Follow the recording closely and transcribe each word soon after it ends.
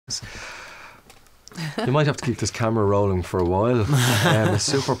You might have to keep this camera rolling for a while. A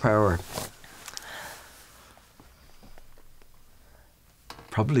superpower.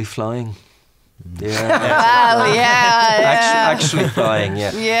 Probably flying. Yeah. Well, yeah. Actually flying,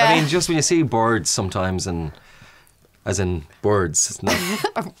 yeah. Yeah. I mean, just when you see birds sometimes, and as in birds, not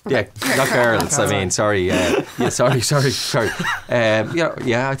girls. I mean, sorry. Sorry.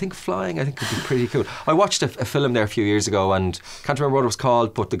 I think flying, I think could be pretty cool. I watched a film there a few years ago, and can't remember what it was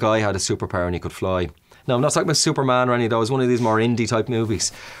called, but the guy had a superpower and he could fly. Now, I'm not talking about Superman or any of those. One of these more indie type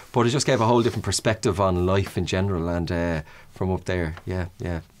movies, but it just gave a whole different perspective on life in general, and from up there,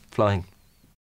 flying.